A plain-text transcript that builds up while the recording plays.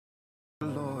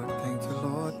Lord, thank you,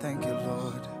 Lord, thank you,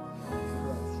 Lord.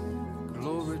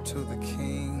 Glory to the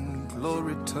King,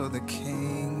 glory to the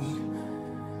King,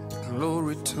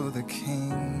 glory to the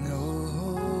King.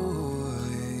 Oh,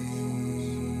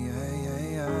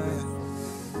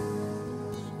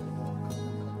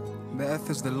 the earth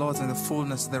is the Lord's and the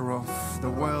fullness thereof, the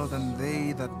world and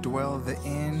they that dwell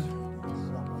therein.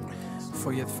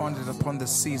 For he hath founded it upon the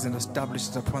seas and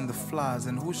established it upon the floods.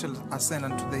 And who shall ascend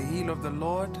unto the hill of the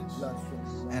Lord?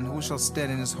 And who shall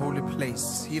stand in his holy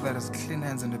place? He that has clean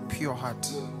hands and a pure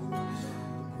heart,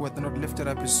 who hath not lifted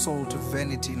up his soul to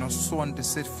vanity, nor sworn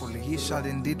deceitfully, he shall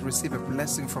indeed receive a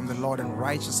blessing from the Lord and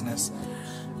righteousness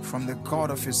from the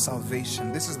God of his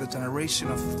salvation. This is the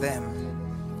generation of them.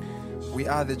 We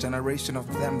are the generation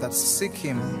of them that seek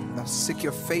him, that seek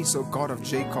your face, O God of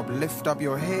Jacob. Lift up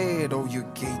your head, O you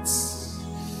gates.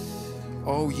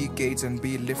 O ye gates, and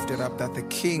be lifted up, that the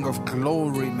King of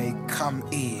glory may come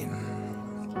in.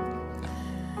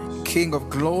 King of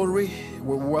glory,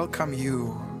 we welcome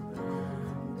you.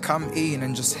 Come in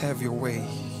and just have your way.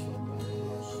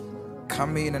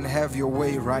 Come in and have your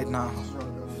way right now.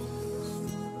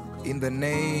 In the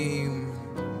name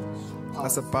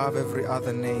that's above every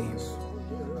other name.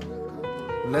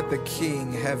 Let the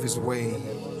King have his way.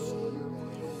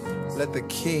 Let the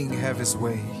King have his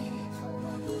way.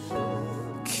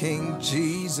 King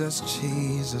Jesus,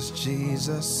 Jesus,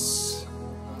 Jesus,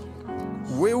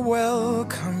 we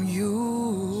welcome you.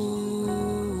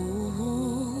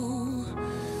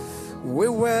 We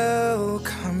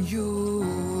welcome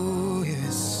you,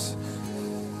 yes.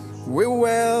 We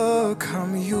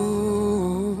welcome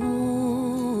you.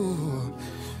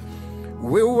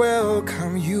 We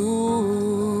welcome you.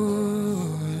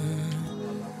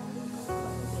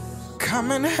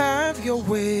 Come and have your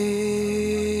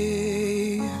way.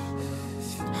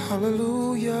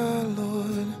 Hallelujah,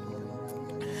 Lord.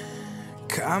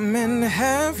 Come and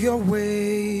have your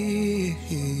way.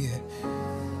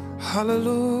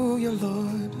 Hallelujah,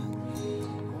 Lord.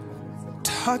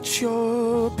 Touch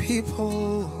your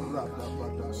people.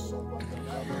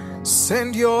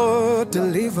 Send your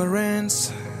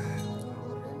deliverance.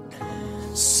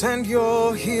 Send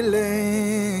your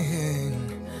healing.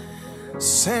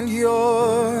 Send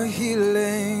your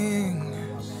healing.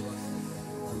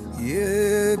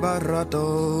 Yeah,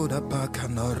 barado da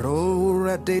bakana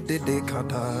ro de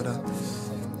kadara.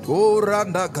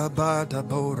 Oranda gabada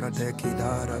bora de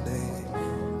kidara de.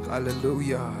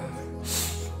 Hallelujah.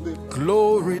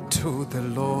 Glory to the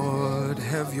Lord.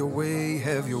 Have your way,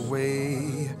 have your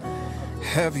way.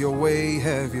 Have your way,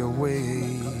 have your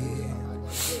way.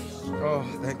 Oh,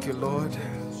 thank you, Lord.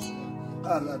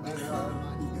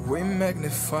 We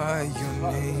magnify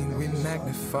your name. We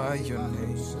magnify your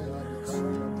name.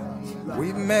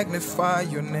 We magnify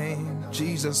your name.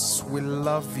 Jesus, we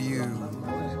love you.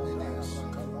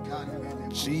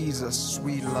 Jesus,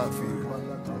 we love you.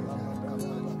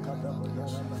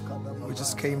 We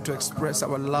just came to express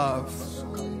our love.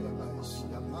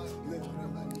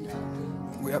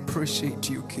 We appreciate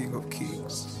you, King of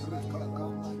Kings.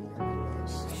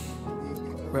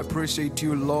 We appreciate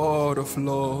you, Lord of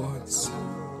Lords.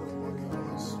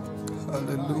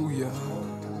 Hallelujah.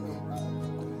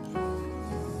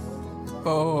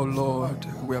 Oh Lord,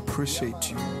 we appreciate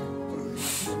you.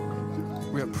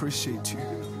 We appreciate you.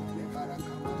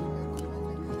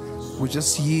 We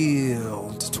just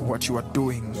yield to what you are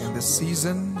doing in this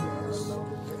season.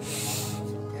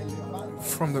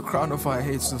 From the crown of our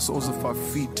heads to the soles of our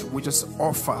feet, we just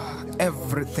offer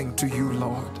everything to you,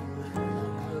 Lord.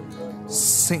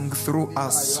 Sing through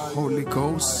us, Holy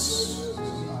Ghost.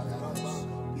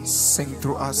 Sing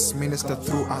through us, minister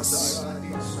through us.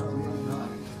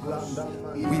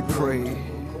 We pray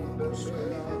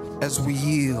as we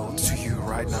yield to you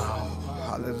right now.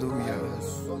 Hallelujah.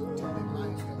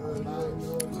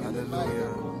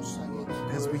 Hallelujah.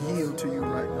 As we yield to you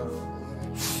right now.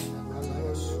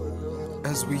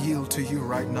 As we yield to you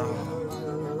right now.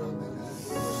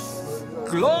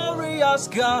 Glorious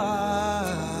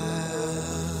God.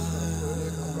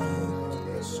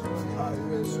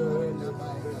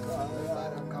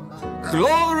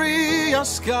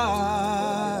 Glorious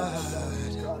God.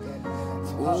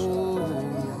 Oh,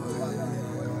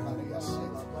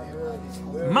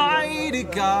 mighty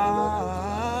God.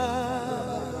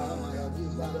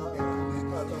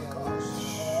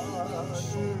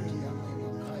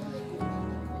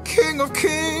 King of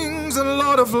kings and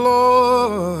Lord of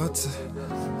lords.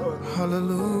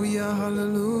 Hallelujah,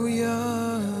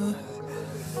 hallelujah.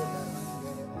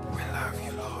 We love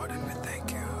you, Lord, and we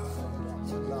thank you.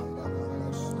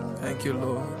 Thank you,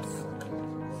 Lord.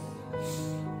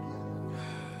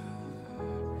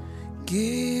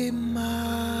 Give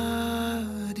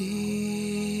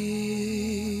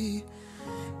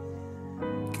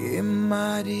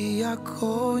Maria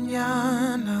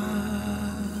Konyana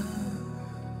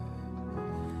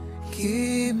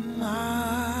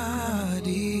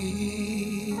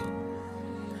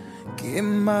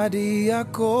Maria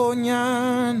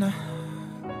Konyana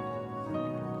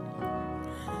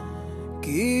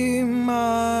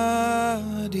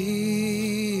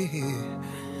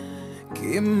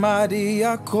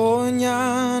Maria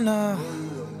Konyana.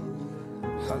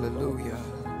 Hallelujah.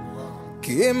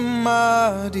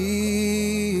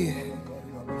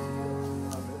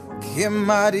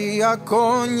 Maria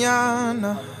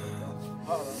Konyana.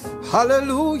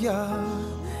 Hallelujah.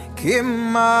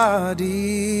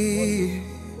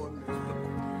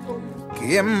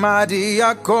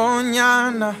 Maria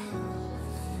Konyana.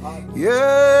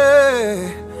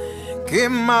 Yeah.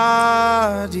 Maria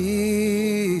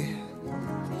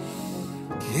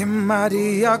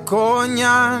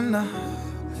Konyana.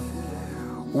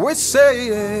 We say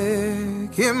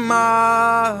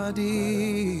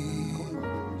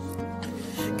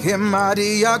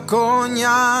Maria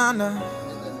Konyana.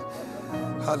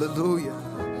 Hallelujah.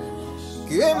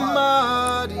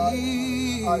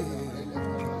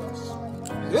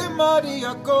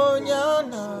 Maria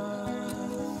Konyana.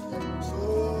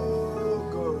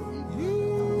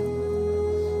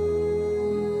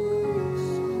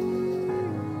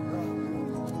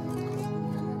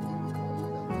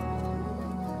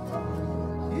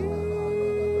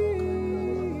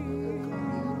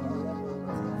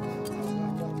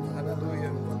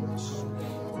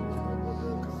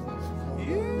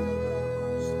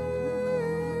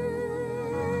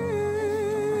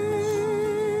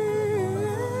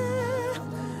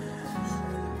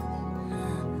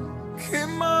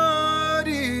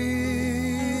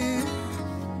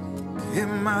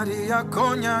 Maria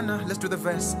Konyana. Let's do the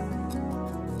verse.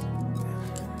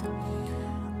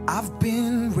 I've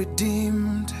been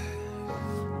redeemed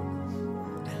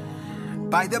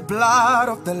by the blood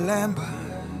of the Lamb,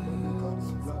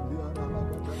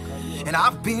 and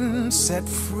I've been set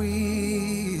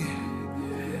free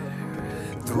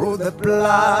through the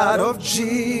blood of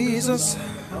Jesus,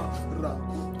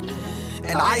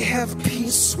 and I have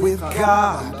peace with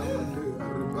God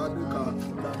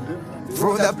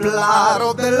through the blood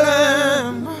of the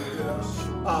Lamb.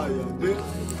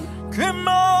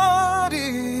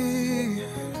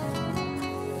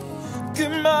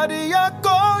 Maria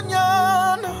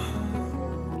Konyana.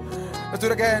 Let's do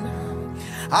it again.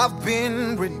 I've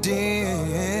been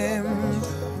redeemed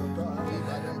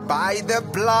by the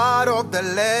blood of the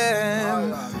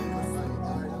Lamb,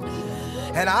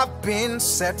 and I've been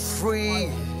set free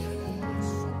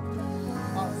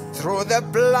through the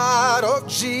blood of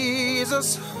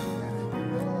Jesus,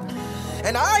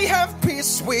 and I have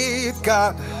peace with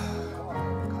God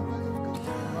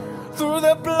through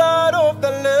the blood of the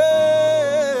Lamb.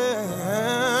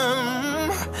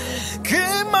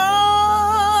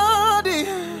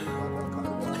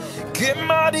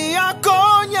 Maria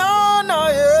Konyana,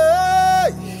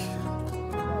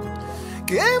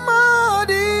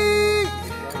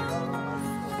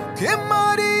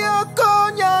 Maria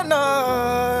Konyana,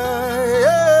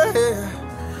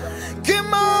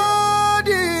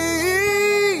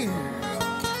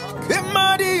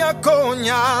 Maria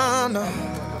Konyana.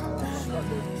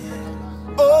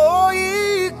 Oh,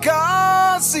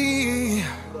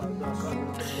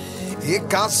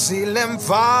 ikasi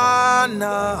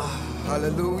lemvana.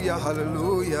 Hallelujah,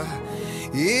 hallelujah.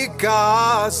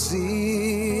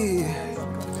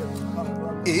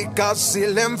 Ikasi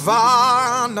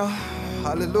lemvana.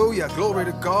 Hallelujah, glory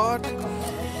to God.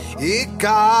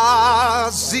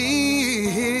 Ikasi.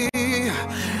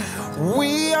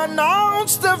 We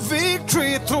announce the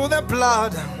victory through the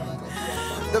blood.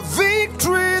 The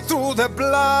victory through the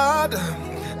blood.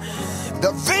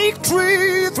 The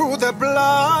victory through the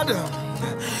blood.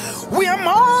 We are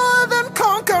more than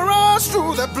conquerors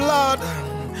through the blood.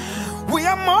 We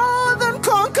are more than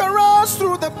conquerors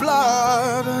through the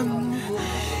blood.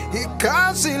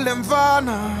 Ikazi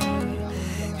lemvana.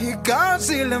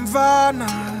 Ikazi lemvana.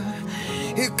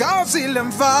 Ikazi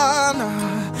lemvana.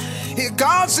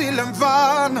 Ikazi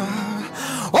lemvana.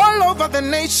 All over the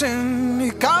nation.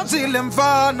 Ikazi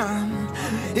lemvana.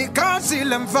 Ikazi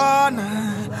lemvana.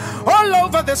 All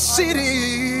over the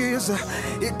cities,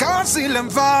 Ikazi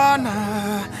lemvana,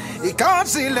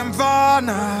 Ikazi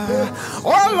lemvana.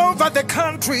 All over the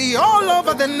country, all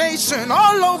over the nation,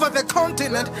 all over the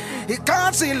continent,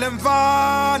 Ikazi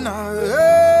lemvana.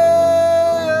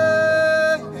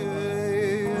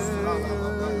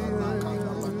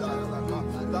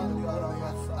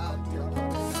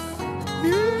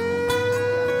 Yeah.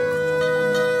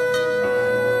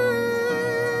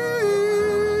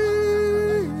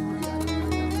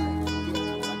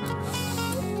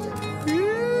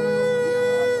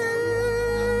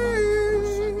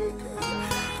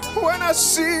 When I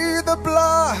see the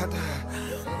blood,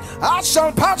 I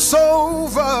shall pass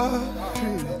over.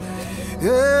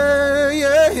 Yeah,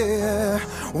 yeah, yeah.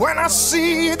 When I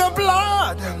see the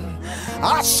blood,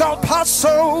 I shall pass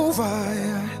over.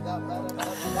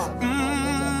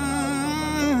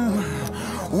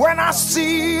 When I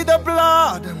see the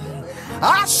blood,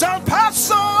 I shall pass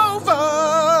over.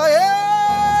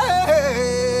 Yeah,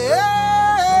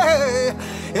 yeah,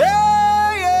 yeah,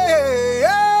 yeah,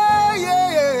 yeah, yeah.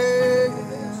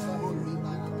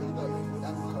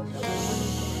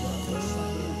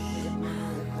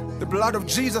 The blood of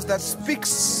Jesus that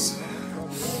speaks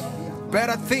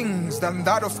better things than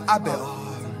that of Abel.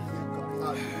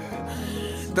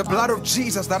 The blood of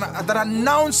Jesus that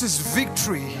announces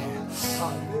victory.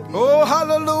 Oh,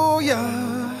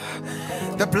 hallelujah.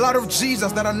 The blood of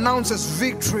Jesus that announces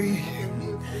victory.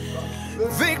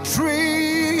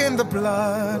 Victory in the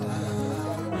blood.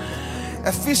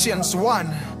 Ephesians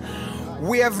 1.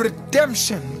 We have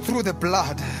redemption through the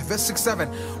blood. Verse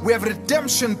 6-7. We have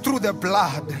redemption through the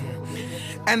blood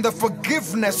and the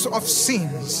forgiveness of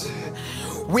sins.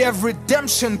 We have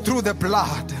redemption through the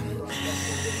blood.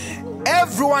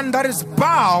 Everyone that is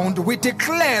bound, we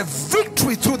declare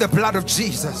victory through the blood of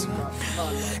Jesus.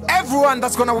 Everyone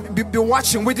that's going to be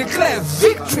watching, we declare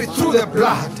victory through the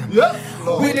blood.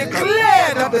 We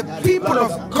declare that the people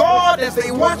of God, as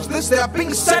they watch this, they are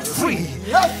being set free.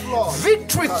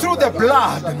 Victory through the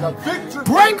blood.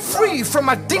 Break free from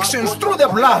addictions through the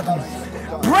blood.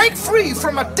 Break free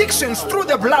from addictions through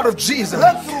the blood of Jesus.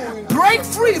 Break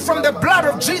free from the blood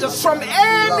of Jesus, from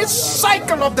any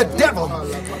cycle of the devil,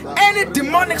 any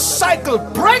demonic cycle.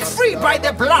 Break free by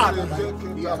the blood.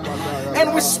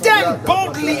 And we stand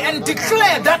boldly and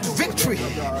declare that victory.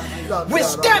 We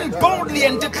stand boldly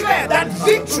and declare that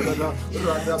victory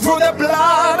through the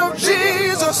blood of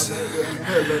Jesus.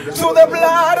 Through the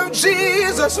blood of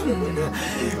Jesus.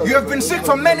 You have been sick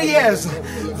for many years.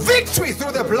 Victory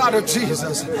through the blood of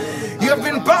Jesus. You have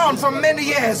been bound for many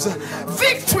years.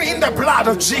 Victory in the blood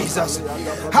of Jesus.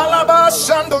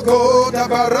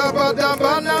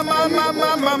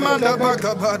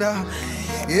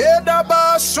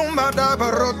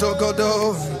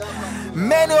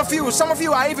 Many of you, some of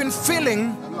you are even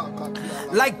feeling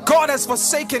like God has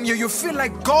forsaken you. You feel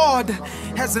like God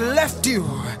has left you.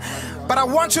 But I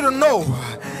want you to know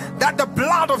that the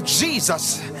blood of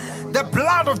Jesus, the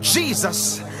blood of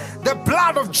Jesus, the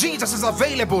blood of Jesus is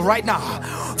available right now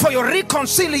for your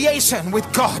reconciliation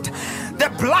with God. The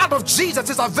blood of Jesus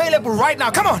is available right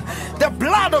now. Come on. The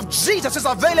blood of Jesus is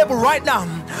available right now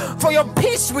for your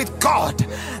peace with God.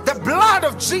 The blood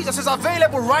of Jesus is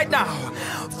available right now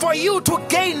for you to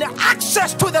gain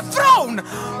access to the throne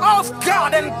of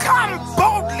God and come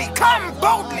boldly, come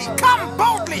boldly, come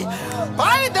boldly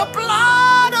by the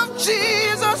blood of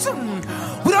Jesus.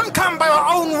 We don't come by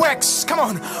our own works. Come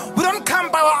on. We don't come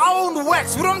by our own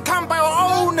works. We don't come by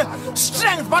our own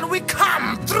strength, but we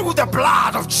come through the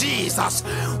blood of Jesus.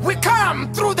 We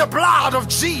come through the blood of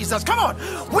Jesus. Come on.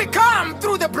 We come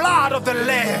through the blood of the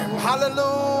Lamb.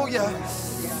 Hallelujah.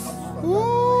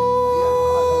 Woo.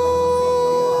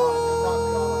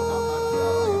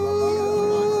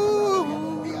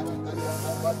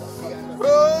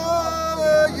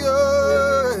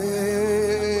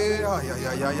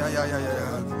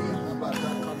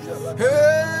 Hey,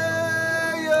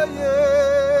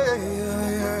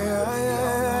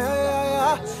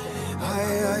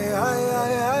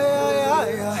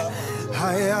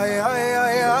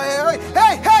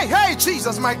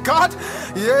 Jesus, my God.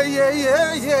 Yeah.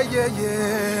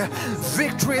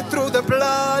 Victory through the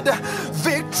blood.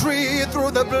 Victory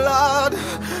through the blood.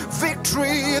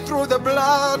 Victory through the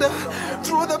blood.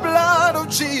 Through the blood of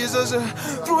Jesus.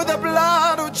 Through the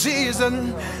blood of Jesus.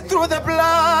 Through the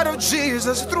blood of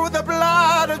Jesus. Through the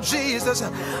blood of Jesus.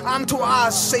 Unto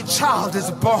us a child is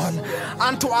born.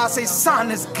 Unto us a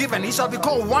son is given. He shall be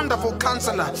called Wonderful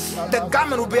Counselor. The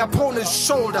garment will be upon his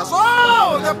shoulders.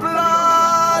 Oh, the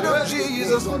blood of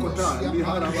Jesus.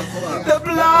 The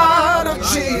blood of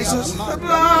Jesus. The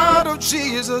blood of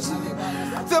Jesus.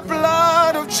 The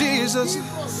blood of Jesus.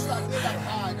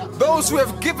 Those who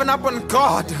have given up on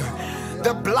God,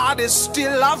 the blood is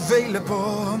still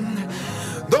available.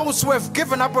 Those who have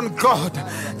given up on God,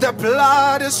 the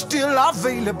blood is still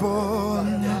available.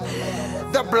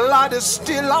 The blood is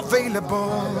still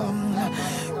available.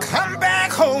 Come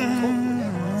back home.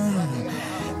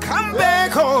 Come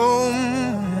back home.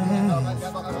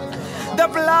 The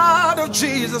blood of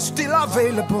Jesus is still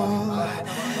available.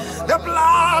 The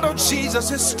blood of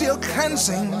Jesus is still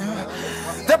cleansing.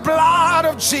 The blood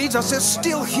of Jesus is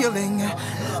still healing.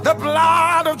 The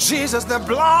blood of Jesus, the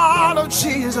blood of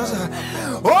Jesus.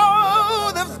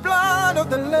 Oh, the blood of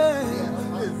the Lamb.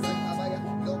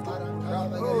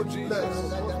 Oh, Jesus.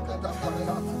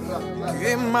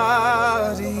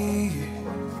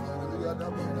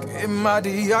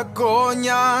 Kimadi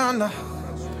yakonyana.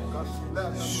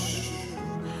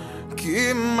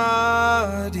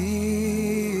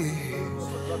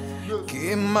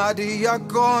 Kimadi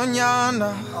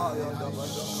yakonyana.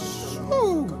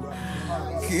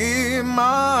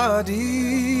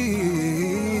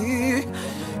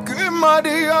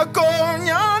 Kimadi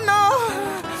yakonyana.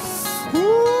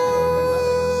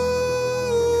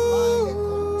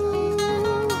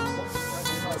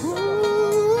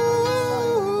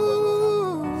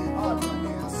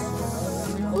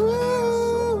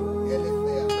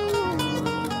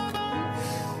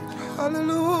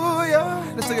 Hallelujah.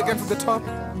 Let's sing again from the top.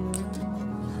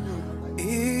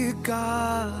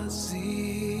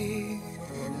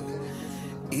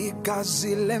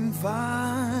 Igazi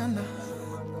lemvana.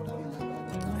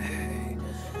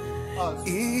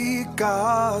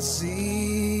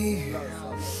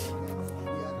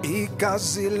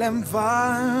 Igazi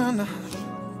lemvana.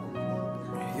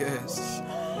 Yes.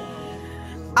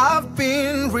 I've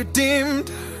been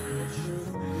redeemed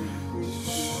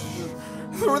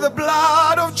through the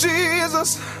blood of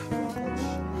Jesus.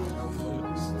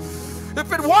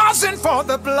 If it wasn't for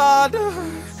the blood,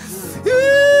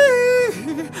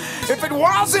 if it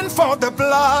wasn't for the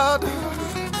blood,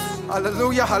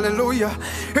 hallelujah, hallelujah.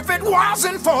 If it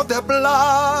wasn't for the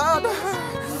blood,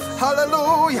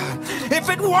 hallelujah. If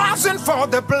it wasn't for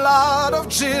the blood of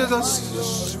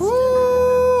Jesus,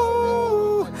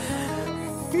 woo,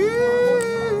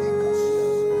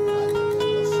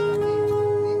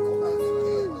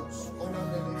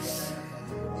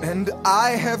 and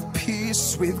I have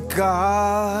peace with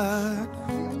God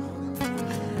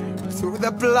through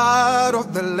the blood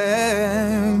of the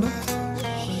Lamb.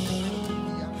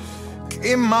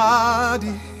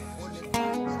 Kimadi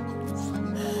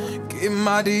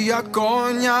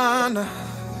yakonyana.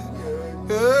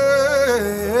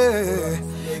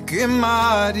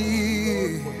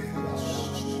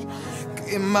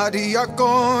 Kimadi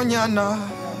yakonyana.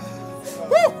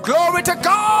 Woo! Glory to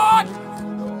God.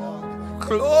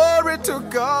 Glory to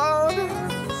God.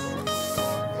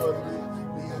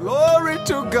 Glory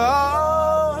to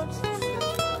God.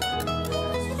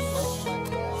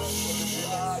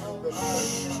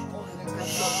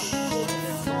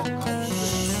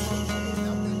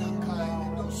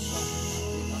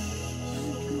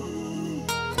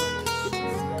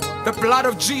 The blood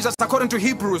of Jesus, according to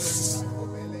Hebrews,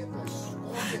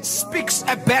 speaks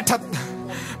a better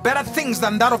things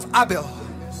than that of Abel.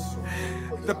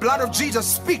 The blood of Jesus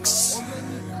speaks.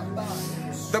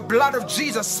 The blood of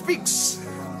Jesus speaks.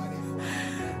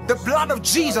 The blood of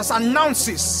Jesus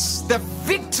announces the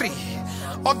victory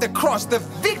of the cross, the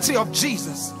victory of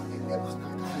Jesus.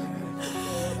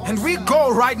 And we go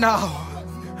right now.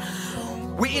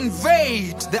 We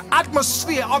invade the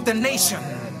atmosphere of the nation.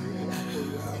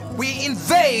 We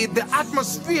invade the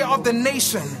atmosphere of the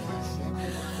nation.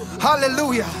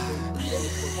 Hallelujah.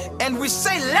 And we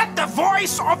say, let the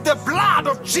voice of the blood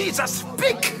of Jesus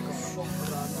speak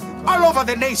all over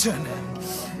the nation.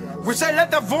 We say,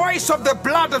 let the voice of the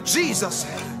blood of Jesus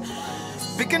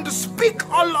begin to speak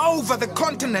all over the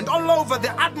continent, all over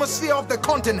the atmosphere of the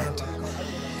continent,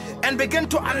 and begin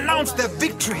to announce the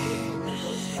victory,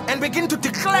 and begin to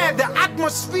declare the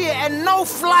atmosphere and no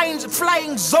flying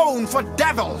zone for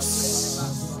devils.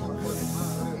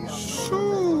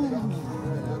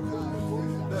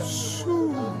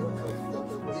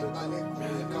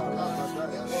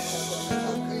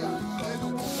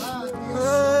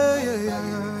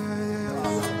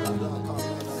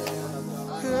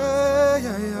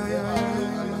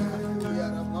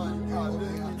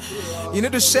 You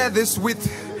need to share this with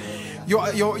your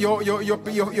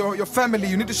family.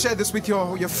 You need to share this with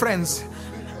your friends,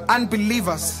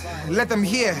 unbelievers. Let them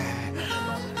hear.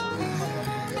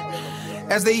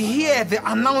 As they hear the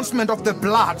announcement of the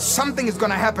blood, something is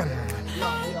going to happen.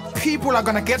 People are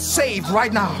going to get saved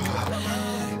right now.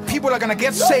 People are going to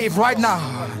get saved right now.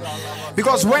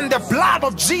 Because when the blood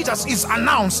of Jesus is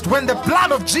announced, when the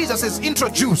blood of Jesus is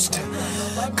introduced,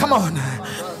 come on,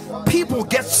 people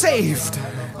get saved.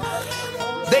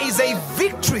 There is a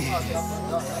victory.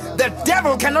 The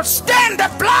devil cannot stand the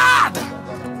blood.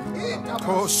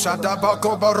 Oh,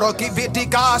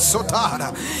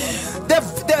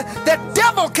 the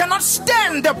devil cannot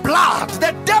stand the blood.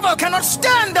 The devil cannot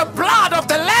stand the blood of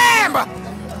the Lamb.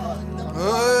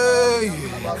 Hey,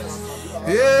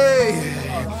 hey.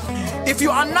 If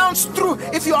you announce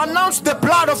the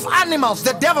blood of animals,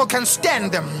 the devil can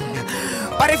stand them.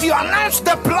 But if you announce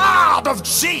the blood of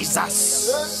Jesus,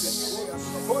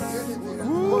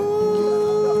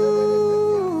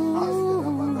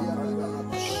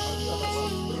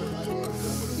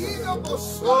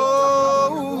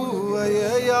 Oh,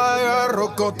 yeah,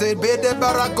 rokote bede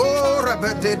barakora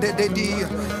bede de dia.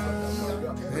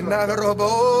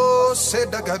 Narobo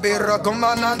seda kabera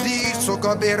komanandi so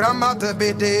kabera mata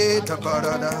bede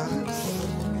taparada.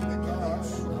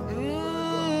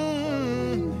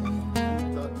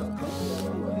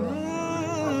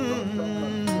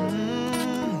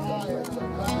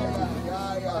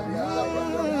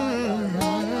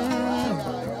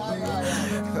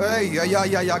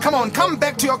 Yeah. Come on, come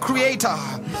back to your Creator.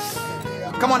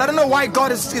 Come on, I don't know why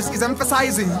God is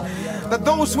emphasizing that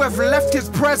those who have left His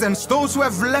presence, those who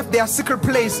have left their secret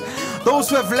place, those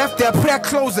who have left their prayer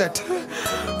closet,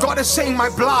 God is saying, my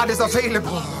blood is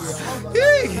available.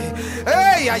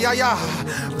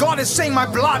 God is saying, my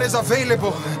blood is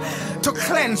available to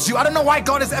cleanse you. I don't know why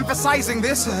God is emphasizing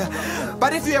this,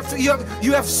 but if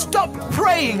you have stopped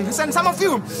praying, and some of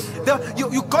you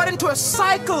got into a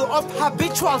cycle of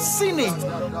habitual sinning.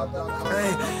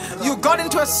 You got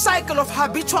into a cycle of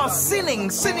habitual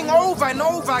sinning over and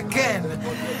over again,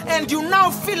 and you now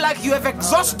feel like you have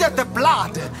exhausted the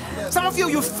blood. Some of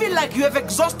you feel like you have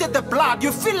exhausted the blood.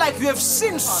 You feel like you have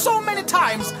sinned so many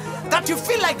times that you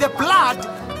feel like the blood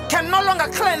can no longer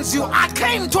cleanse you. I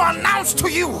came to announce to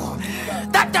you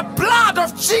that the blood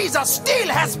of Jesus still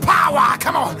has power.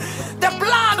 Come on. The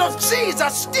blood of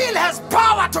Jesus still has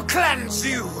power to cleanse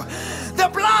you. The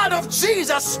blood of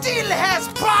Jesus still has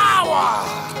power.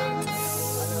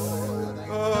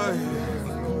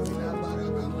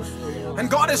 And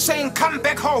God is saying, come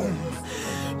back home,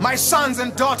 my sons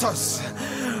and daughters.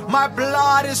 My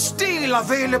blood is still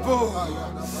available.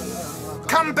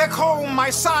 Come back home, my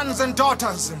sons and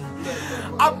daughters.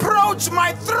 Approach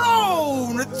my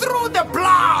throne through the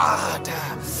blood.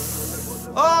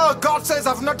 Oh, God says,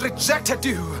 I've not rejected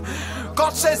you.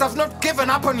 God says, I've not given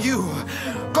up on you.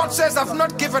 God says, I've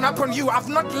not given up on you. I've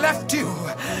not left you.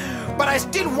 But I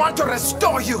still want to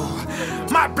restore you.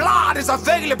 My blood is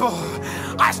available.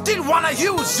 I still want to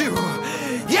use you.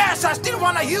 Yes, I still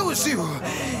want to use you.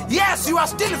 Yes, you are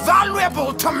still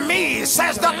valuable to me,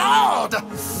 says the Lord.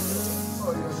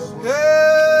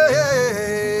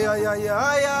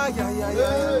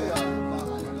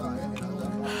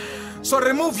 So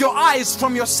remove your eyes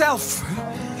from yourself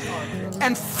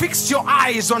and fix your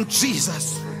eyes on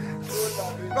Jesus.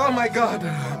 Oh my God.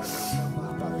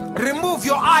 Remove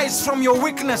your eyes from your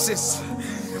weaknesses.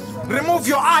 Remove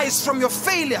your eyes from your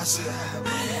failures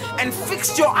and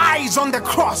fix your eyes on the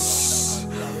cross.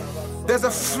 There's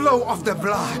a flow of the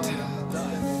blood.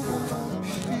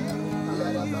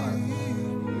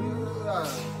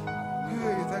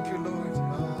 Thank you, Lord.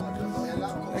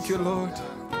 Thank you, Lord.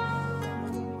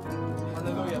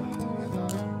 Hallelujah.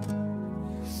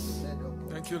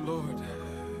 Thank you, Lord.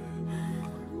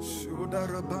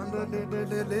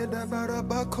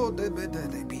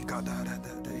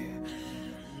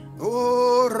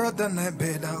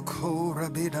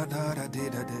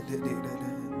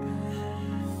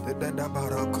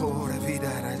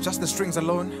 Just the strings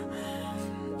alone.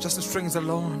 Just the strings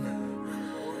alone.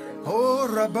 Oh,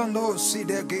 Rabando, see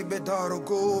the Gibedaro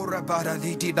go,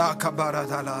 Rabaditi da Kabara.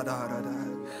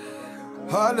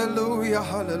 Hallelujah,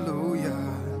 hallelujah.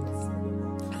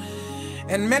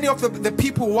 And many of the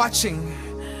people watching,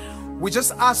 we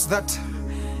just ask that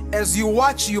as you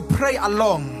watch, you pray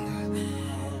along.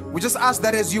 We just ask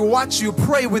that as you watch, you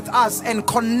pray with us and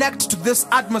connect to this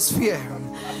atmosphere.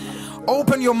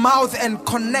 Open your mouth and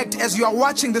connect as you are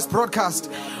watching this broadcast.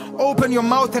 Open your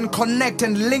mouth and connect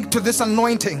and link to this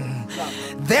anointing.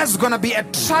 There's going to be a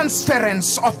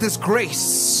transference of this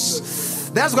grace.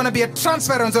 There's going to be a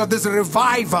transference of this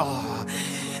revival.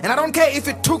 And I don't care if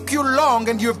it took you long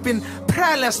and you've been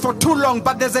prayerless for too long,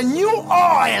 but there's a new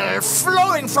oil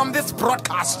flowing from this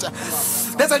broadcast.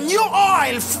 There's a new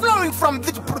oil flowing from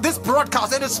this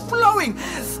broadcast. It is flowing,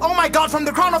 oh my God, from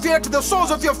the crown of your head to the soles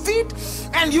of your feet,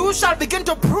 and you shall begin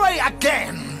to pray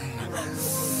again.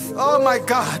 Oh my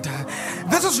God.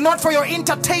 This is not for your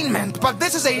entertainment, but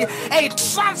this is a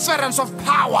transference of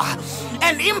power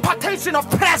and impartation of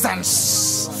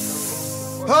presence.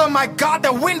 Oh my God,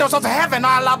 the windows of heaven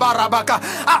are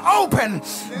open.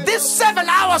 This 7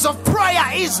 hours of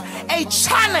prayer is a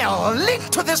channel. Link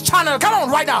to this channel. Come on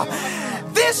right now.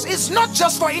 This is not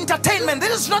just for entertainment.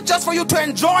 This is not just for you to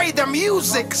enjoy the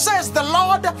music, says the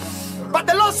Lord. But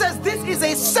the Lord says this is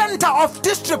a center of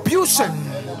distribution.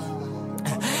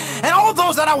 And all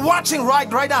those that are watching right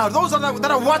now, those that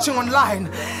are watching online,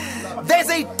 there's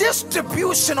a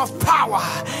distribution of power.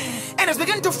 And it's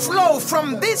beginning to flow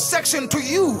from this section to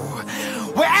you,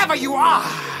 wherever you are.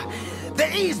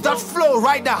 There is that flow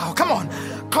right now. Come on.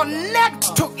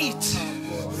 Connect to it.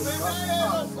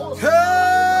 Hey.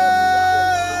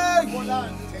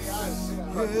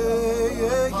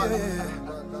 Yeah.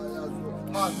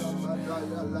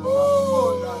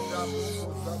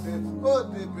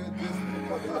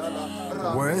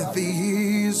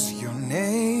 Worthy is your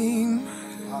name,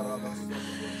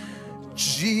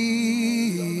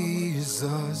 Jesus.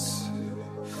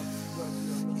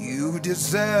 You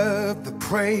deserve the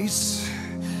praise.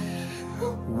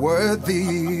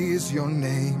 Worthy is your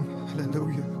name.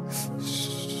 Hallelujah.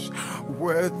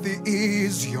 Worthy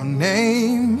is your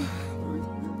name,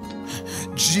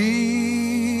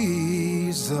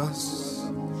 Jesus.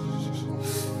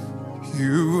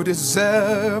 You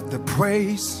deserve the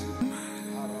praise,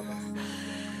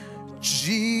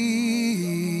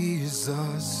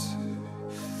 Jesus.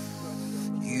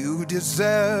 You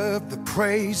deserve the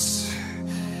praise.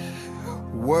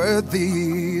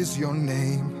 Worthy is your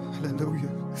name. Hallelujah.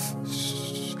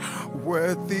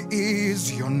 Worthy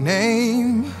is your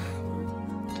name,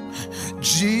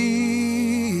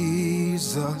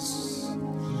 Jesus.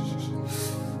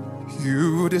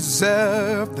 You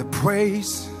deserve the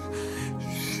praise.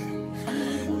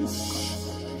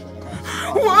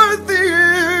 Worthy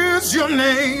is your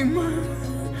name.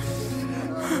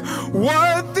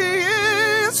 Worthy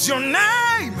is your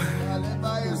name,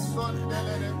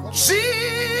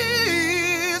 Jesus.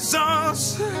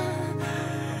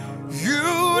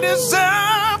 You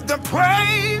deserve the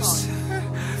praise.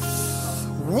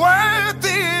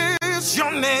 Worthy is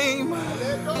your name.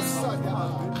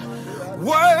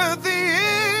 Worthy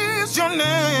is your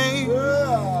name,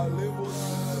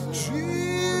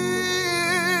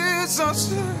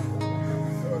 Jesus.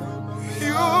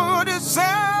 You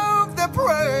deserve the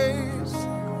praise.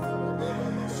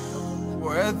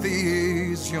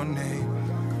 Worthy is your name.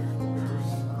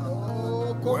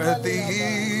 Worthy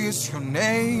is your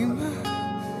name.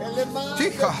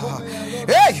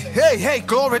 Hey,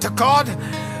 glory to God.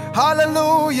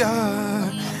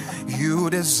 Hallelujah. You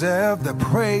deserve the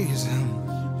praise.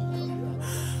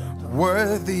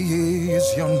 Worthy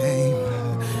is your name.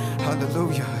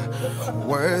 Hallelujah.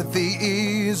 Worthy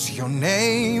is your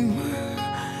name,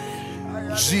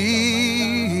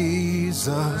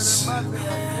 Jesus.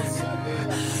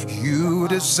 You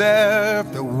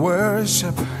deserve the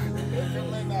worship.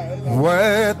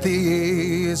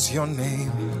 Worthy is your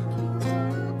name.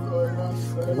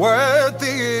 Worthy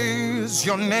is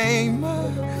your name.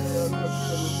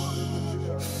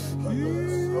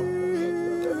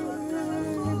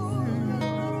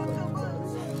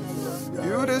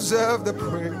 You deserve the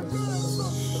praise.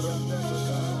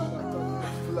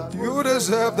 You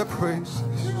deserve the praise.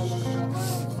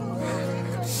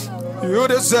 You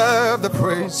deserve the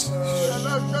praise.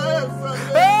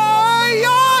 Hey,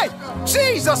 hey,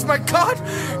 Jesus, my God,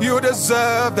 you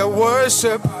deserve the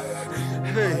worship.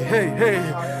 Hey.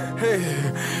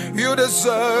 You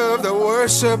deserve the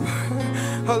worship.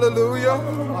 Hallelujah.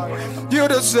 You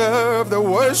deserve the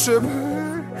worship.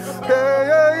 Hey.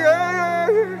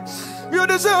 You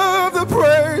deserve the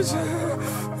praise.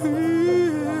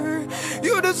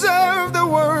 You deserve the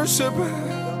worship.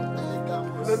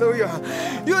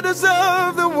 Hallelujah. You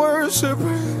deserve the worship.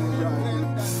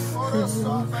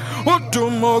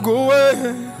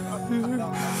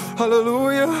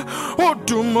 Hallelujah.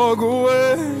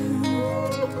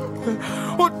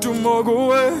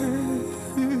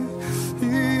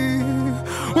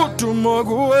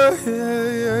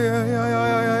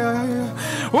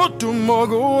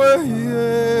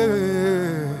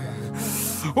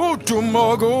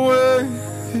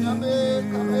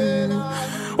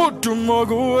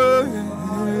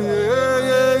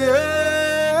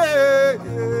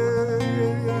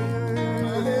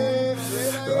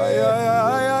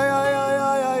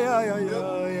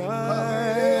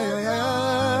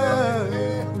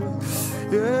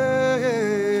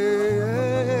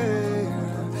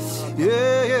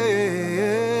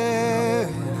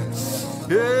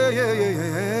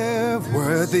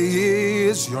 Worthy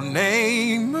is your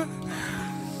name,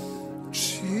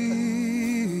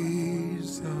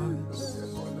 Jesus.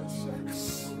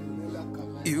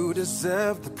 You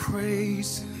deserve the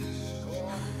praise.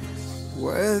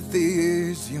 Worthy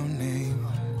is your name.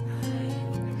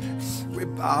 We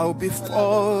bow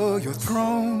before your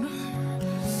throne.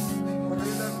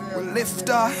 We lift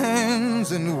our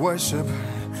hands in worship.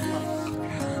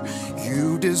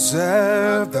 You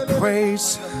deserve the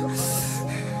praise.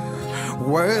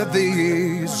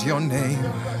 Worthy is your name.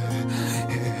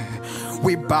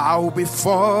 We bow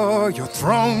before your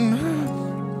throne.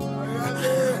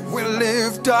 We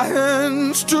lift our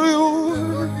hands to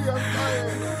you.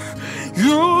 You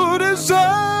You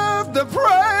deserve the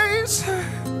praise.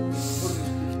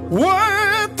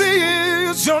 Worthy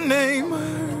is your name.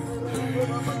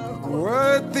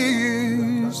 Worthy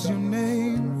is your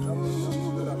name.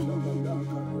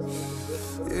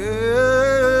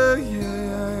 Yeah,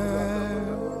 yeah.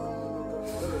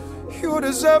 You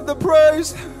deserve the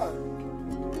praise.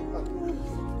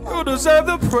 You deserve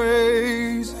the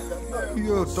praise.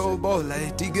 You double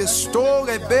lady get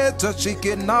story better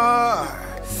chicken.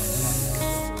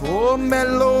 Oh,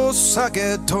 melo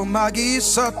sake to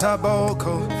magisa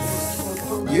taboko.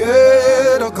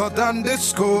 Yeah, the codan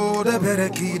disco, the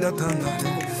berekida tana.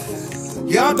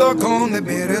 Yado con the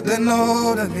better than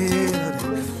all the beer.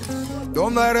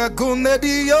 Don't let a gunne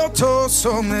di yoto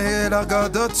so me la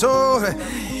gada tore.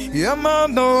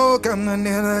 Yamano can the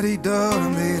nearly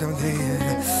done made of the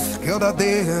Yoda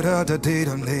de da da de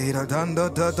da da da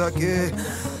da da ke.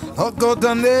 Oh, go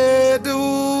down there do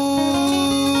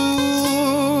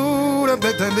the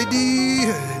better lady.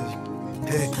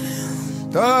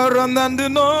 Tarananda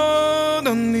no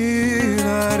the need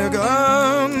a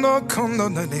gun no come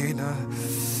on the nina.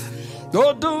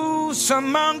 Do do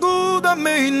some mango the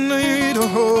main need a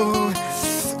hole.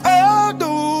 I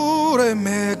do the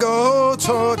mega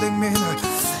to the mina.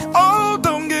 Oh,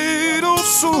 don't get all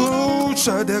so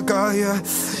shut the guy.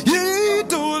 You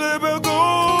do the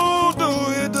go do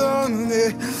it on me.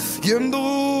 You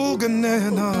do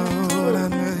ganana.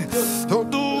 Don't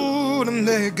do the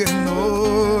naked no.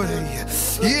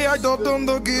 Yeah, I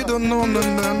don't get on no.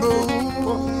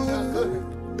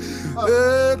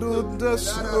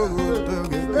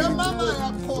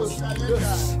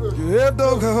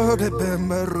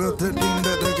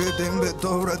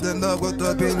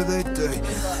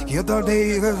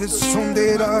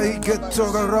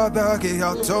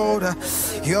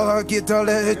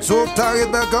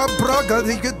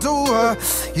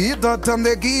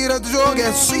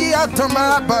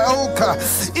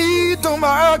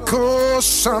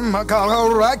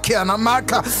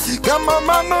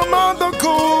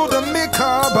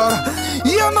 Mikaba,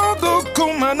 you know the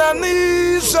Kumanani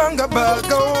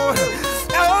Sangabago.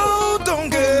 Oh, don't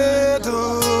get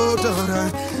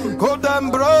oh, go down,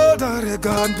 brother,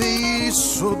 Gandhi,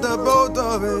 so the boat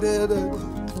of it.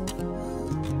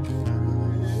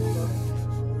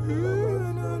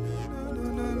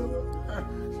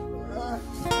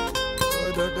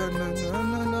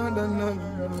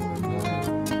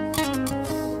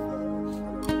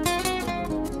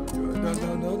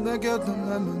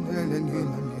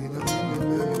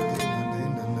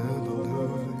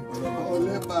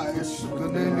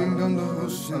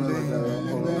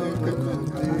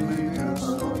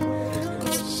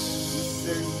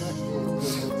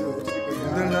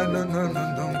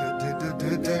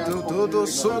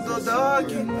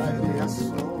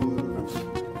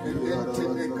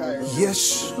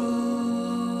 Yes.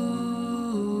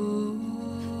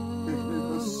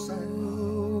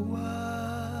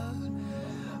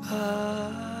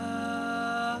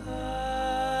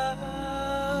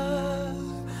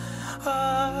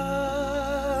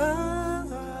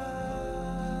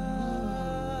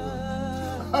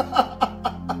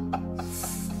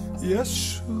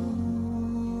 Yes.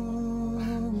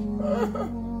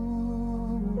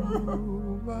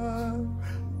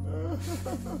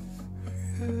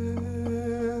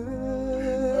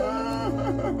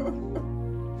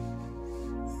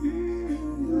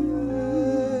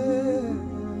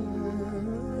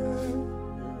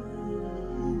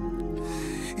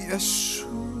 Yes.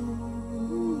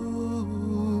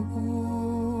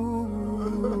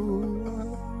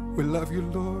 We love you,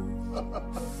 Lord.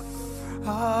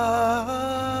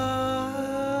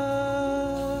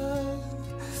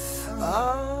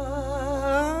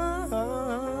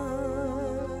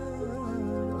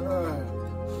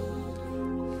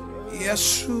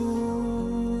 Yeshua.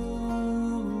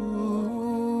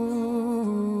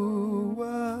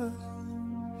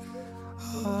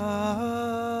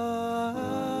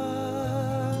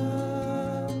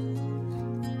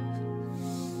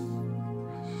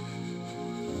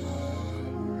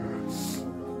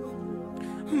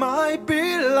 My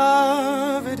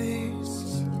beloved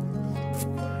is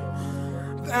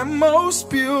the most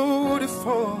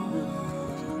beautiful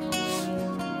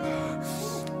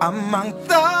among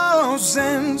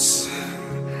thousands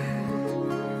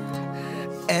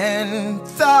and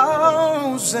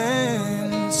thousands.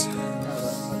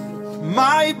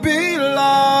 My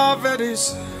beloved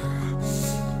is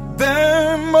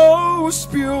the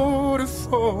most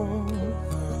beautiful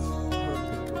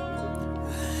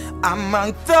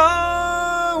among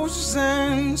thousands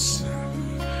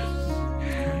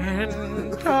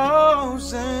and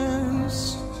thousands.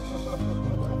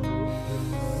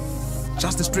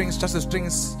 Just the strings, just the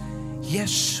strings.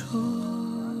 Yeshua.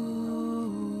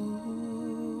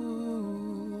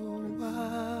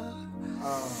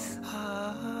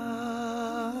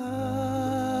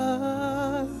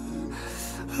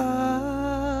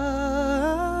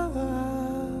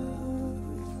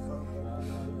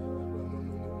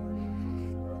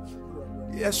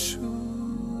 Yeshua.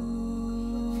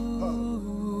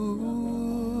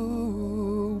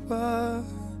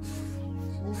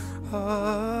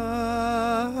 Yeshua,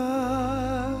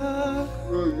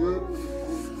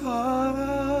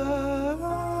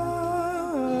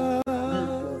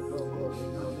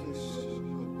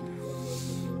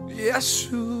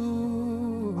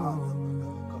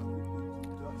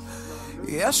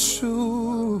 Yeshua,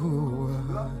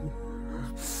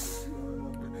 Yeshua,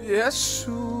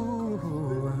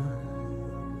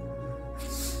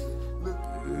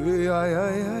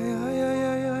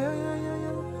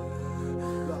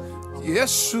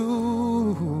 Yeshua,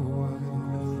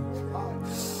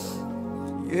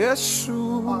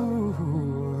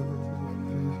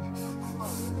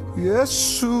 Yeshua,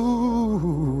 Yeshua.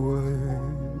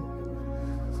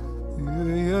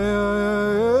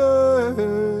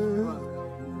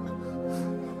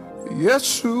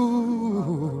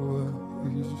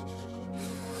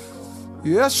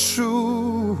 Yeshua,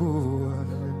 Yeshua,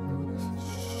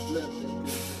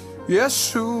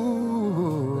 Yeshua,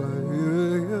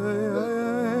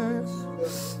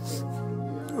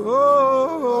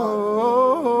 oh,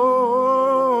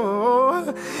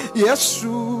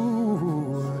 Yeshua,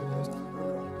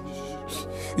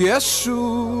 Yeshua,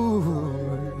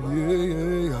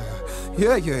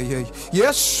 yeah,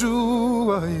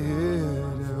 Yeshua, yeah.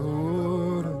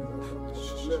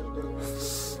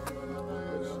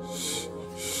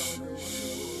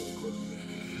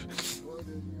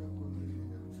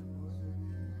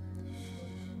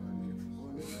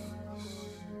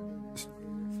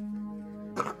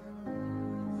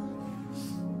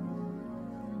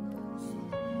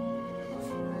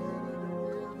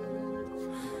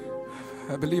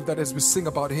 I believe that as we sing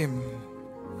about Him,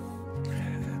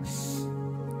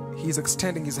 He's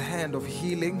extending His hand of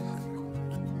healing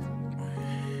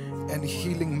and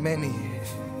healing many.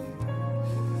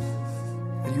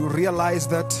 And you realize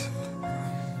that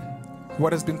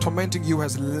what has been tormenting you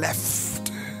has left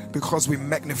because we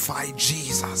magnify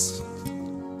Jesus.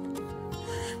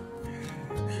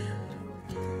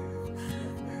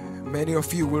 Many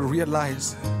of you will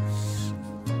realize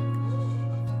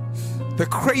the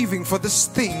craving for this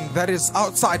thing that is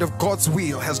outside of God's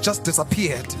will has just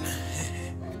disappeared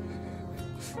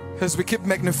as we keep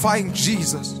magnifying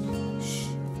Jesus.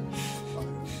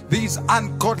 These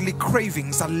ungodly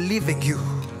cravings are leaving you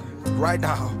right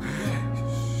now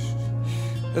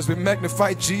as we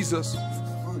magnify Jesus.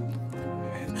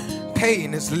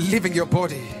 Pain is leaving your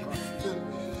body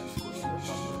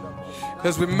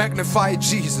as we magnify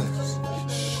Jesus.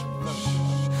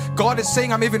 God is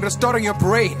saying, I'm even restoring your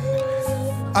brain.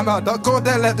 I'm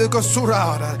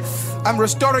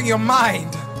restoring your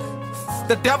mind.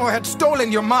 The devil had stolen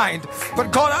your mind,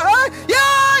 but God,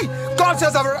 God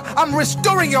says, I'm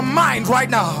restoring your mind right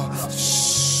now.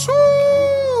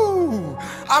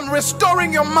 I'm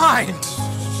restoring your mind.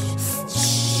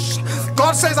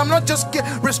 God says, I'm not just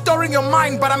restoring your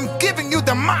mind, but I'm giving you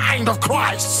the mind of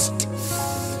Christ.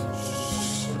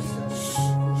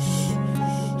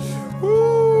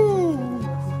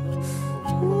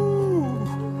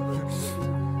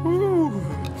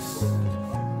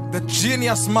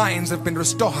 Genius minds have been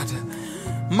restored.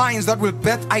 Minds that will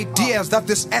birth ideas that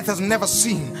this earth has never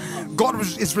seen. God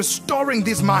is restoring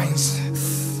these minds.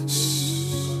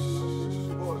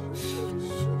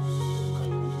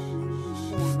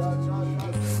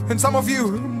 And some of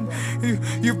you've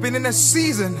been in a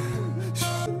season.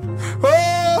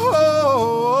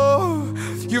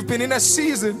 You've been in a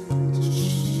season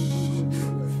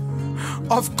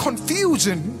of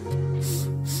confusion.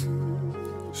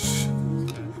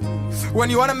 When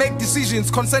you want to make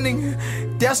decisions concerning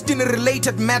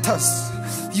destiny-related matters,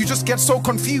 you just get so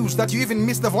confused that you even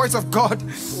miss the voice of God.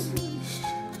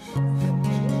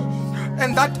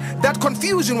 And that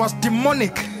confusion was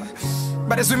demonic.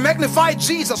 But as we magnify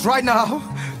Jesus right now,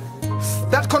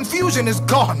 that confusion is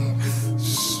gone.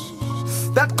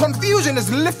 That confusion is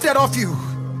lifted off you.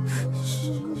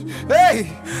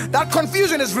 Hey, that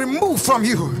confusion is removed from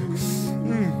you.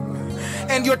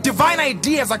 And your divine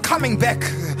ideas are coming back.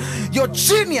 Your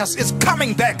genius is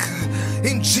coming back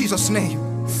in Jesus' name.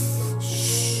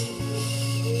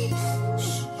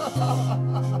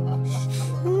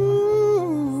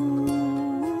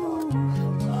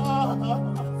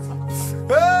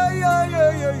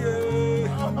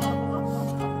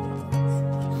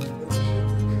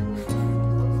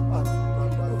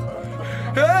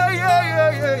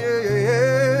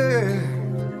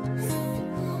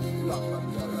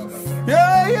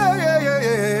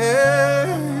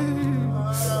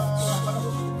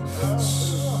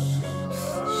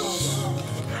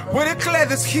 We declare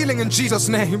this healing in Jesus'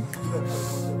 name.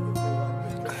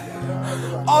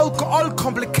 All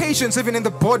complications even in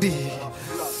the body,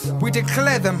 we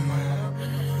declare them.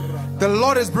 The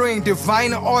Lord is bringing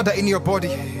divine order in your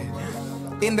body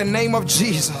in the name of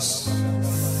Jesus.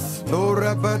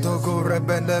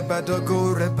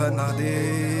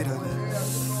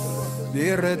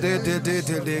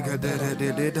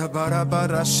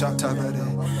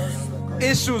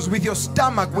 Issues with your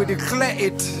stomach, we declare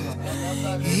it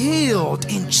healed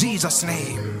in Jesus'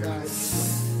 name.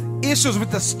 Issues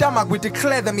with the stomach, we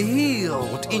declare them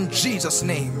healed in Jesus'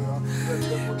 name.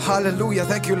 Hallelujah.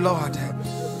 Thank you, Lord.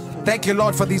 Thank you,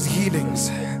 Lord, for these healings.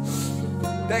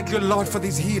 Thank you, Lord, for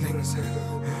these healings.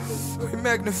 We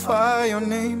magnify your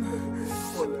name.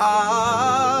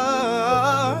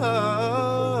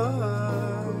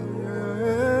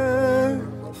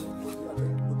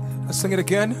 Let's sing it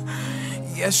again.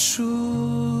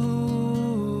 Yeshua.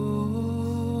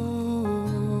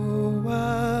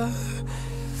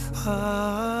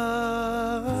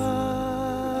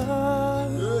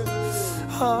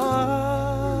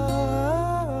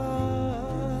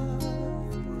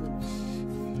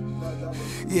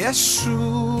 Yeshua,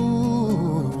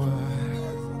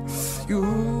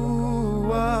 you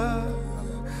are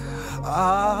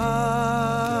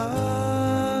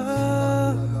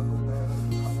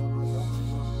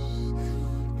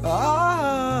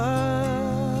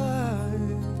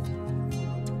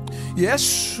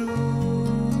Yeshua.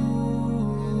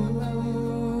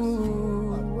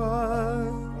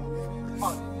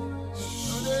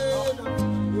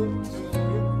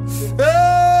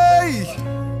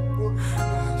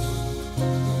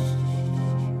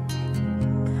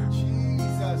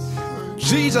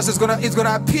 Jesus is gonna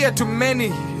appear to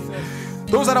many.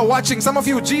 Those that are watching, some of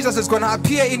you, Jesus is gonna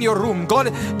appear in your room.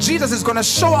 Jesus is gonna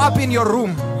show up in your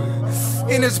room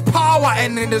in His power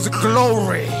and in His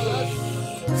glory.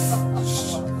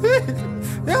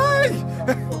 Hey,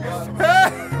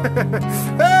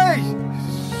 hey,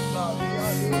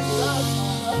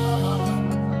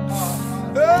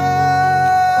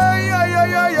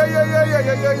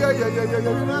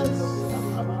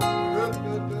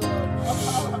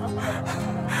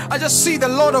 I just see the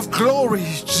Lord of glory,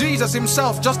 Jesus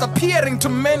Himself, just appearing to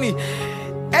many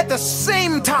at the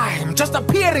same time, just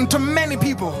appearing to many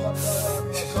people,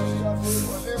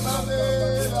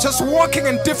 just walking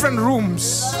in different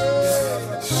rooms.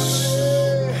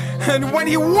 And when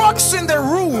He walks in the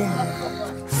room,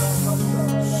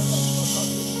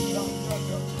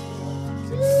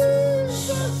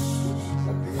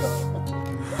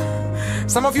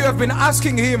 some of you have been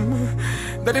asking Him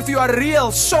that if you are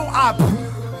real, show up.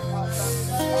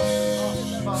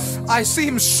 I see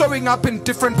Him showing up in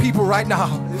different people right now.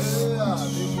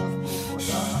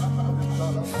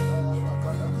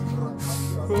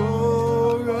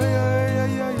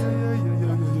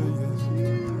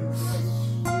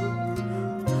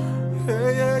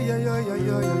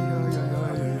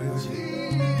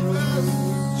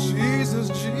 Jesus,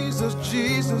 Jesus,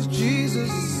 Jesus, Jesus.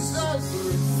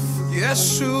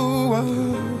 Yeshua,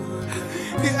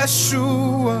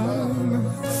 Yeshua,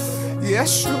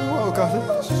 Yeshua, oh God.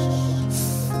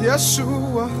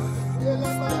 Yeshua,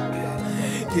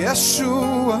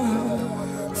 Yeshua,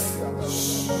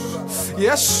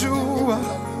 Yeshua,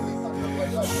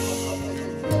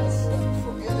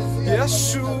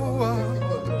 Yeshua,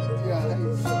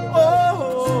 oh,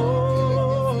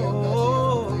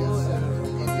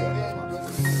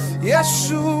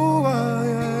 Yeshua.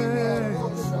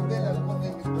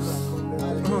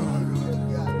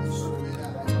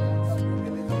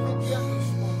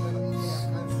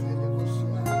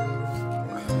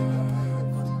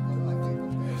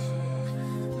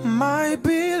 My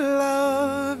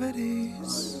beloved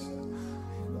is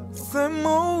the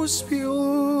most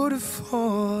beautiful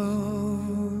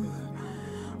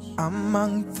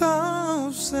among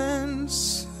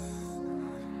thousands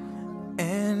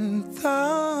and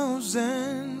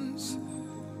thousands.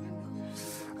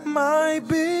 My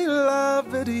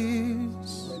beloved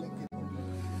is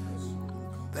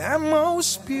the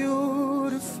most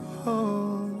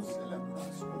beautiful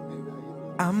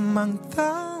among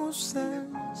thousands.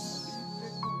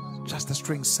 Just the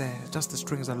strings say, just the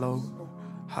strings alone.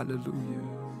 Hallelujah.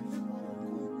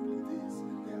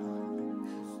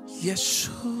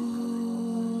 Yeshua,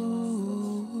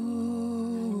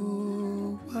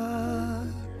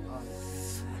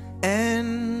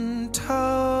 entering,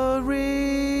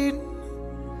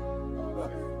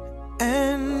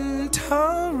 entering.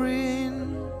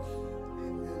 entering.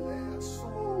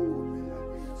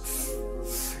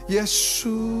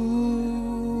 Yeshua,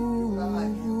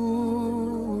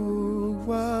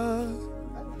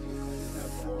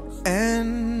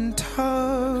 entering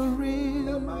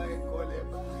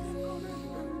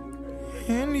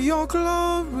in your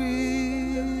glory.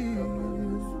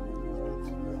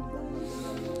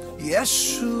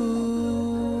 Yeshua,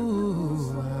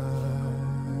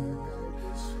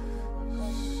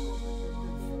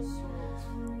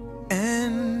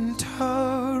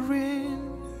 entering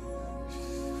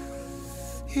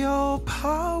your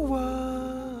power.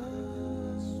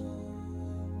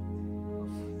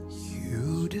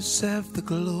 You deserve the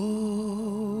glory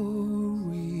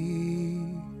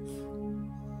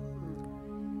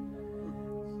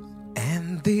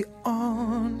and the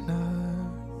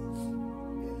honor.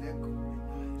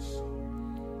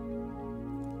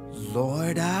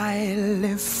 Lord, I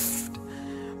lift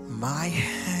my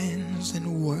hands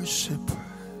in worship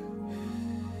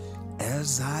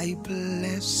as I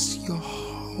bless your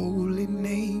holy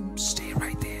name. Stay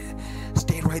right there.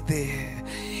 Stay right there.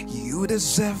 You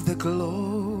deserve the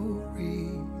glory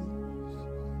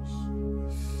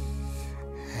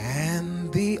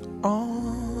and the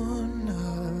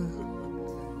honor.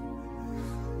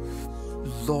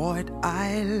 Lord,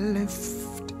 I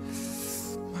lift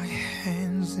my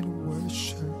hands in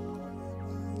worship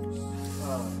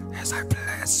as I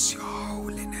bless your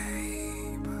holy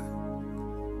name.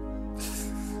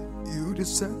 You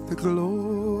deserve the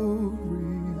glory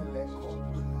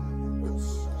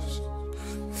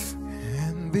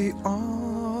and the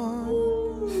honor.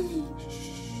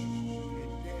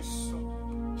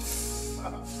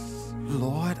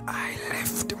 Lord, I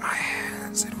lift my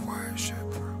hands in worship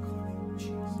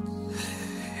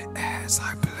as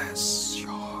I bless your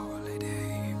holy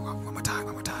name. One more time,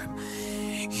 one more time.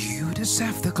 You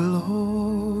deserve the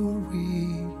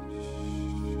glory,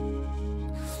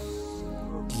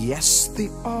 yes, the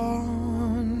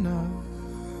honor.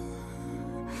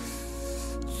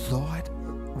 Lord,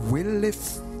 we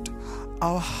lift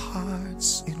our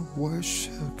hearts in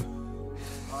worship.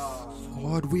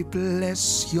 Lord, we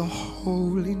bless your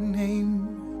holy name.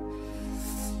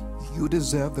 You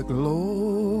deserve the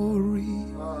glory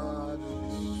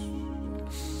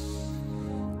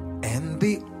and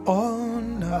the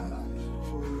honor.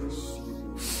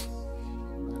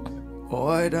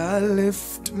 Lord, I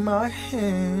lift my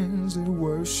hands in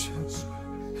worship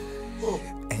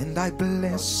and I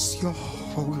bless your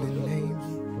holy name.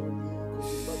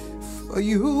 For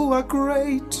you are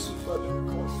great.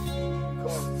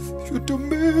 You do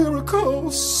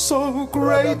miracles so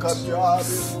great.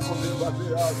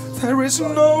 There is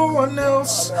no one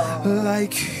else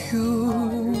like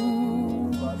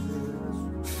you.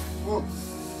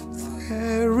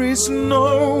 There is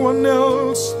no one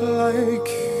else like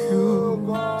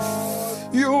you.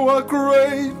 You are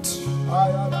great.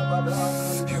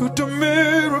 You do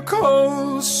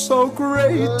miracles so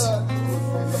great.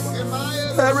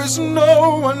 There is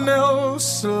no one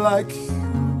else like you.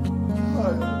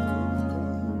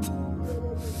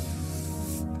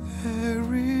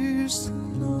 There is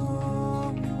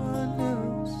no one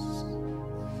else.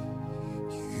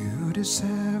 You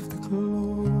deserve the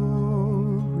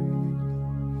glory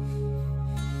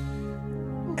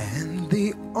and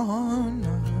the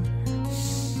honor.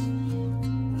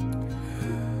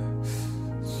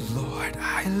 Lord,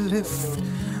 I lift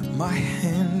my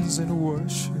hands in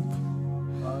worship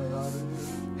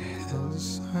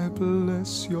as I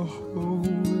bless your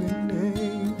holy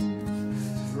name.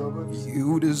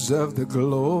 You deserve the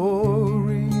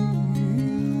glory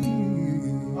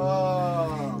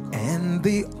and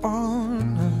the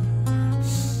honor.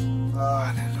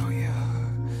 Hallelujah.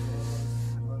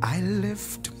 I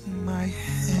lift my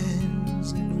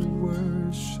hands in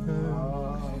worship.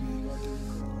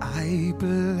 I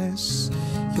bless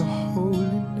your holy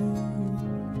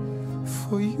name.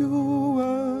 For you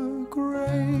are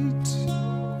great.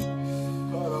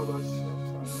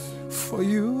 For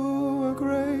you are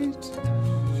great.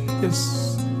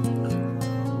 Yes.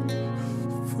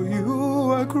 For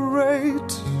you are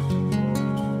great.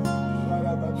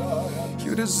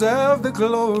 You deserve the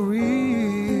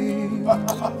glory.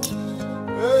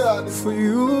 For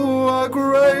you are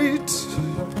great.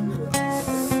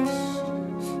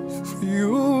 For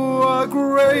you are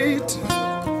great.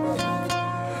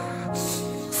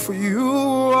 For you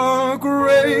are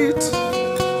great.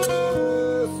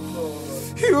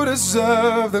 You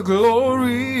deserve the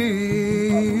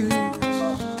glory.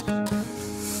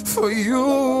 For you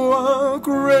are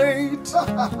great.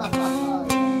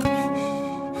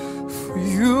 For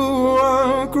you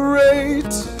are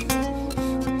great.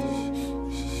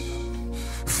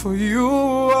 For you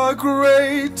are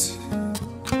great.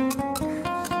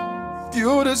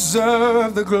 You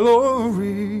deserve the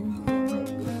glory.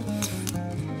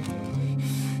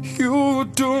 You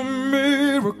do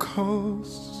miracles.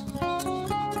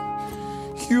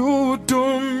 You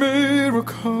do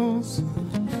miracles.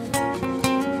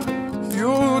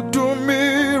 You do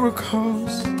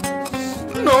miracles.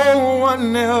 No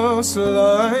one else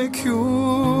like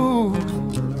you.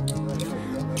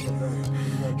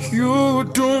 You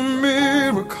do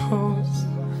miracles.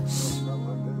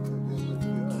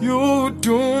 You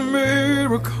do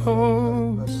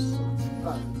miracles.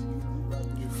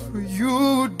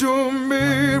 You do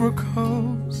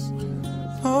miracles.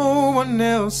 No one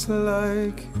else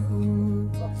like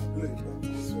you.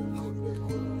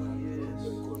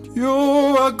 You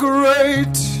are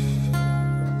great.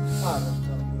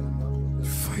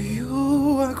 For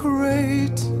you are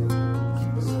great.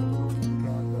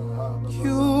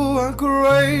 You are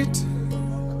great.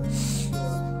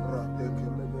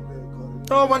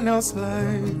 No one else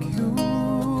like you.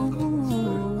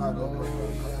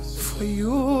 For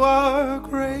you are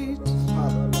great.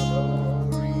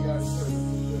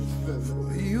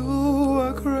 For you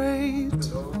are great.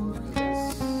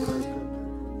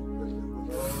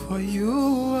 For you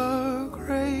are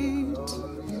great.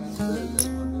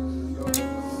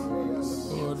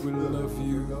 Lord, we love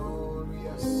you.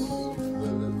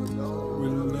 We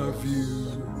love you.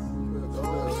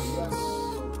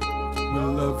 We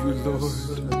love you, Lord.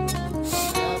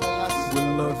 We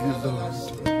love you, Lord.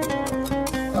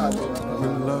 We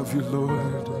love you,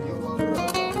 Lord.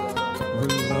 We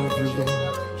love you,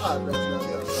 Lord.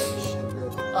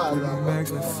 We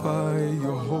magnify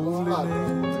your holy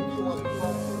name.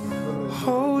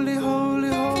 Holy, holy,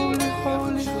 holy,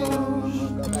 holy, holy.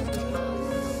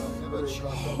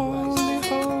 Holy,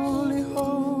 holy,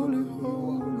 holy,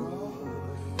 holy.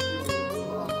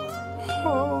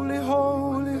 Holy,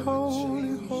 holy,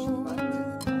 holy, holy.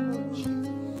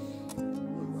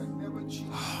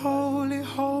 Holy,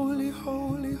 holy,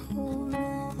 holy, holy.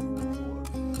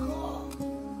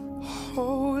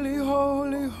 Holy,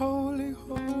 holy, holy,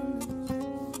 holy.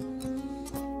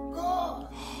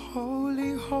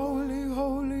 Holy, holy,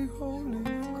 holy, holy.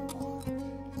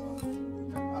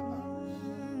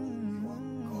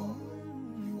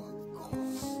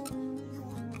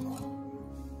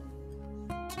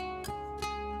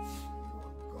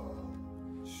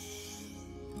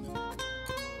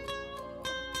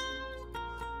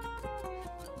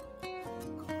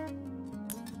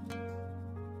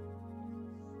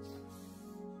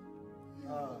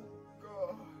 Ah.